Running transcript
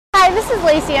Hi, this is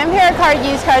Lacey. I'm here at Car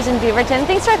Used Cars in Beaverton.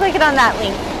 Thanks for clicking on that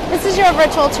link. This is your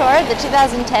virtual tour of the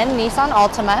 2010 Nissan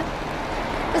Altima.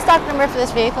 The stock number for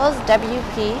this vehicle is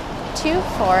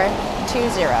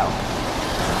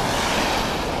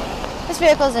WP2420. This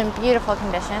vehicle is in beautiful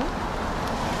condition.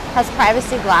 Has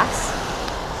privacy glass,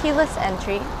 keyless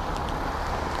entry,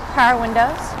 power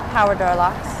windows, power door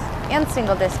locks, and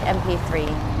single disc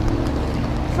MP3.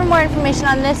 For more information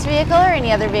on this vehicle or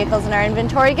any other vehicles in our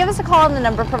inventory, give us a call on the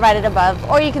number provided above,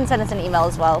 or you can send us an email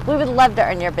as well. We would love to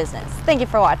earn your business. Thank you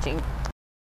for watching.